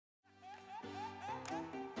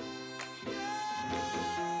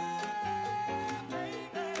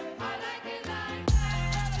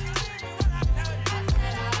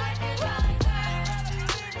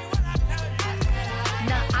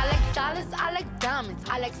like diamonds,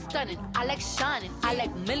 I like stunning, I like shining, I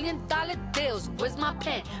like $1,000,000 deals. Where's my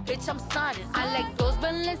pen? Bitch, I'm signing. I like those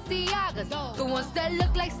Balenciagas, the ones that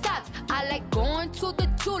look like socks. I like going to the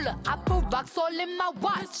jeweler, I put rocks all in my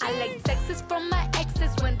watch. I like texts from my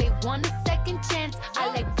exes when they want a second chance. I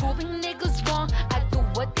like proving niggas wrong, I do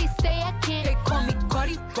what they say I can't. They call me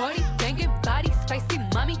Cardi, Barby, banging body, spicy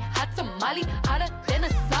mommy, hot tamale, hotter than a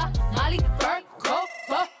Somali. Virgo,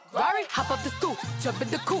 Ferrari, hop up the stoop, jump in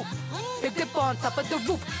the coupe, big dip on top of the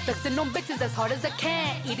roof, flexing on bitches as hard as I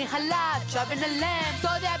can, eating halal, driving a lamb. So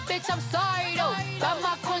that bitch, I'm sorry though, got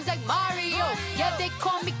my coins like Mario. Yeah, they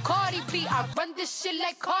call me Cardi B, I run this shit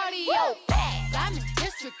like cardio. I'm in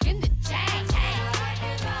district in the chain.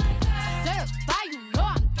 Certified, you know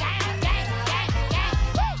I'm gang, gang, gang,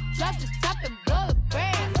 gang. Drop the top and blow the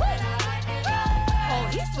brand. Oh,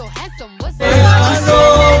 he's so handsome, what's that?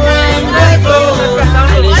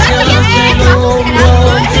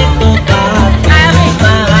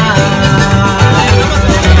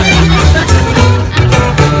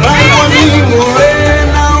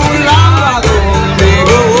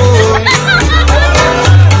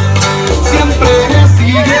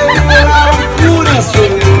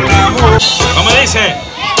 ¿Cómo dice?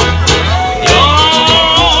 Yo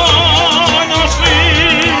no fui.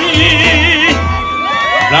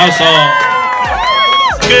 Aplauso.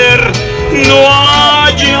 Que no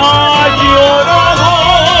haya llorado.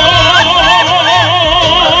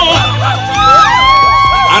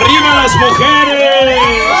 Arriba las mujeres.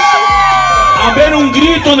 A ver un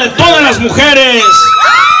grito de todas las mujeres.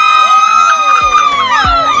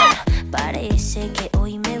 Parece que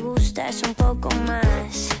hoy me gustas un poco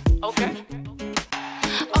más. Okay.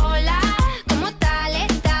 Hola, ¿cómo tal?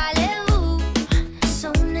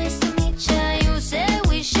 So nice to meet ya. You said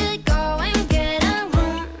we should go and get a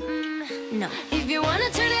room. No. If you wanna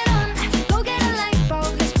turn it on, go get a light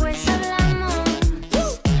bulb, después hablamos.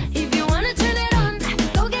 If you wanna turn it on,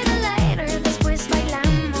 go get a lighter, después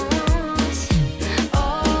bailamos.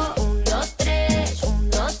 Oh, 1, 2, 3, 1,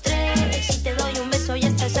 2, 3. Si te doy un beso ya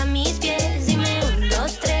estás a mis pies. Dime 1,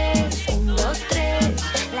 2, 3, 1, 2, 3.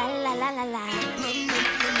 La la la la la.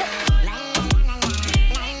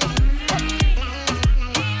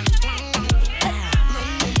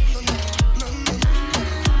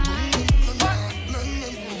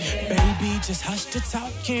 Baby, just hush the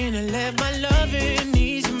talking and let my loving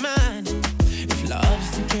ease your mind. If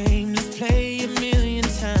love's the game, let's play a million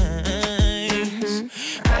times.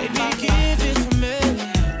 Baby, give it to me.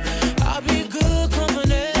 I'll be good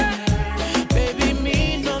company. Baby,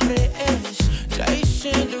 mi nombre es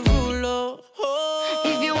Jason Derulo.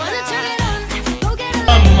 If you wanna turn it on, go get a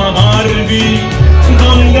Mamá Barby,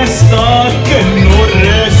 ¿dónde está que no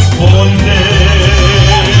responde?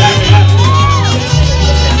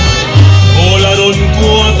 Volaron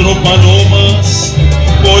 4 palomas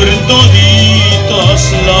por toditas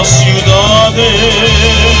las ciudades.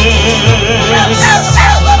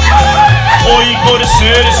 Hoy por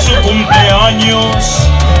ser su cumpleaños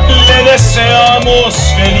le deseamos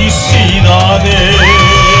felicidades.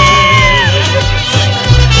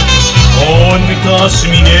 Con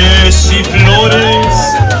jazmines y flores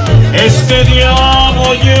este día